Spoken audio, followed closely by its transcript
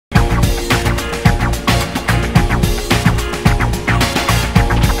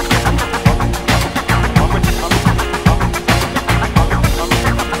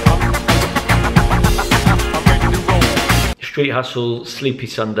Street Hustle, Sleepy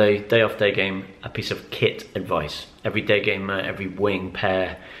Sunday, Day Off Day Game, a piece of kit advice. Every day gamer, every wing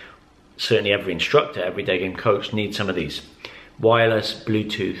pair, certainly every instructor, every day game coach needs some of these. Wireless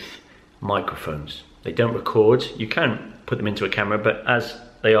Bluetooth microphones. They don't record. You can put them into a camera, but as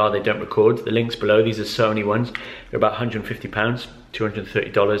they are, they don't record. The links below, these are Sony ones. They're about £150,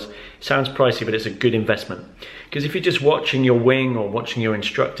 $230. Sounds pricey, but it's a good investment. Because if you're just watching your wing or watching your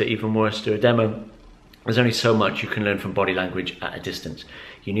instructor, even worse, do a demo, there's only so much you can learn from body language at a distance.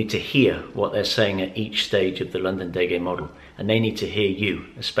 You need to hear what they're saying at each stage of the London Day Game model, and they need to hear you,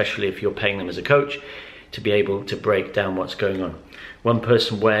 especially if you're paying them as a coach, to be able to break down what's going on. One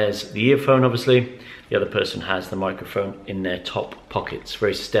person wears the earphone, obviously. The other person has the microphone in their top pocket. It's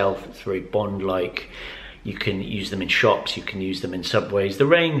very stealth, it's very Bond-like. You can use them in shops, you can use them in subways. The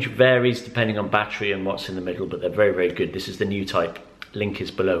range varies depending on battery and what's in the middle, but they're very, very good. This is the new type. Link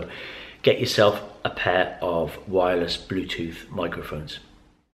is below. Get yourself a pair of wireless Bluetooth microphones.